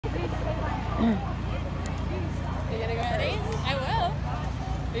Are you gonna go first? I will.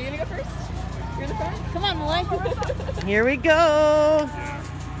 Are you gonna go first? You're the front? Come on, Malay. Here we go.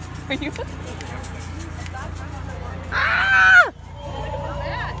 Are you? Ah!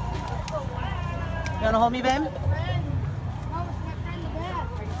 You wanna hold me, babe?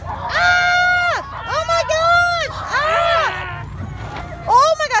 Ah! Oh my gosh! Ah!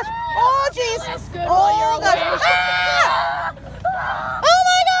 Oh my gosh! Oh jeez! Oh gosh! Ah! Oh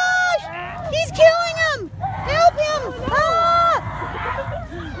my gosh! He's killing him! Help him! Ah!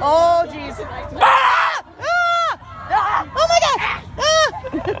 Oh jeez! Ah! Ah! Ah! Oh my gosh! Ah!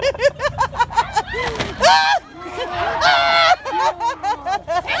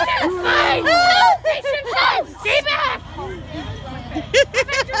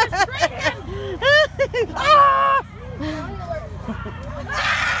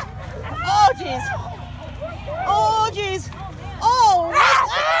 Oh jeez! Oh jeez! Oh!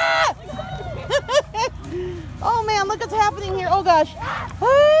 Ah! Oh man, look what's happening here! Oh gosh!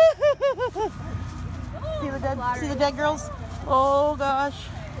 See the dead? See the dead girls? Oh gosh!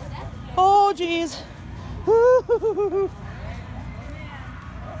 Oh jeez!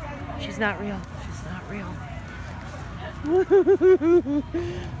 She's not real. She's not real.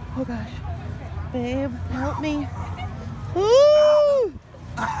 Oh gosh. Babe, help me. Ooh.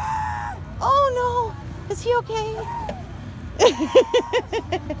 Oh no. Is he okay?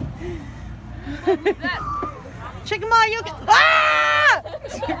 Chicken Ma, you okay? Ah!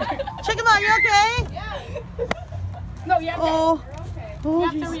 Chicken Ma, you okay? Yeah. No, you have to. Oh.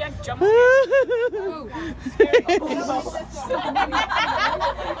 Oh, you have to jump.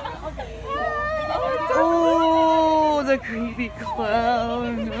 Oh, the creepy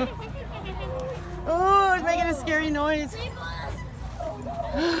clown. Oh, it's making a scary noise.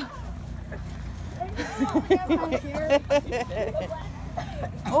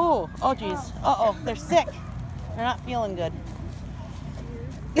 Oh geez. Uh-oh, they're sick. They're not feeling good.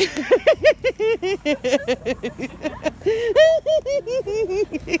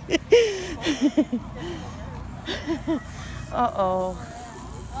 Uh-oh.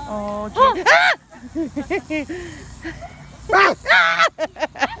 Oh, geez. Ah!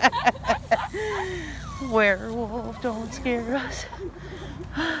 Werewolf, don't scare us.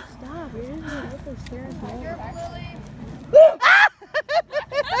 Stop, you're going to scare us more.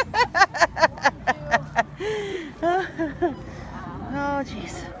 Oh,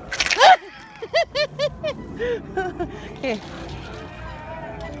 jeez. Okay.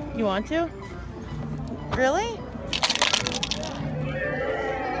 You want to? Really?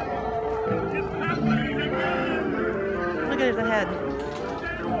 Look at there's a head. I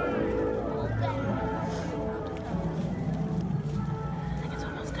think it's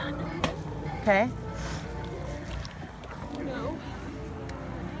almost done. Okay. No.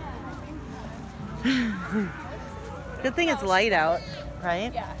 Good thing it's light out,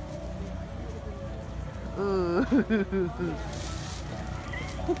 right? Yeah. Ooh.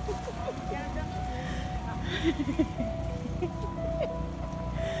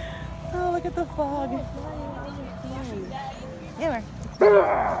 Oh, look at the fog. Yeah,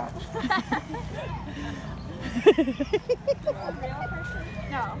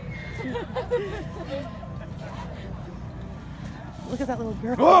 No. look at that little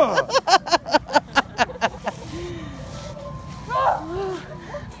girl.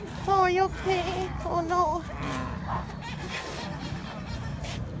 Oh, are you okay? Oh no.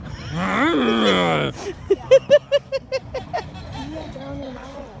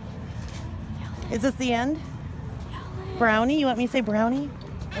 Is this the end? Brownie? You want me to say brownie?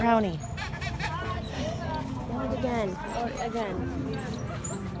 Brownie. Again. Again.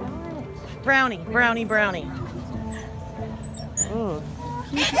 Brownie. Brownie. Brownie. Ooh.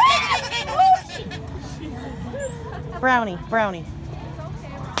 Brownie. Brownie.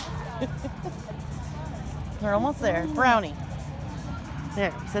 We're almost there. Brownie.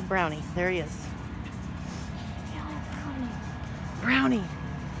 There, he said brownie. There he is. Brownie.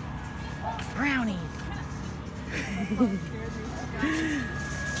 Brownie.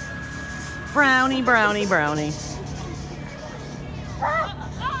 Brownie, brownie, brownie. See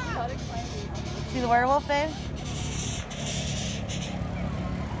the werewolf, babe?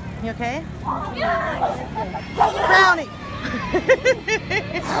 You okay? Brownie.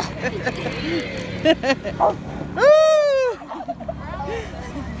 Ooh.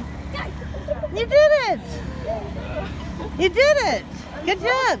 You did it! You did it! Good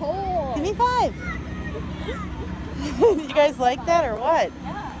job! Give me 5. Did you guys like that or what?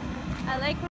 I like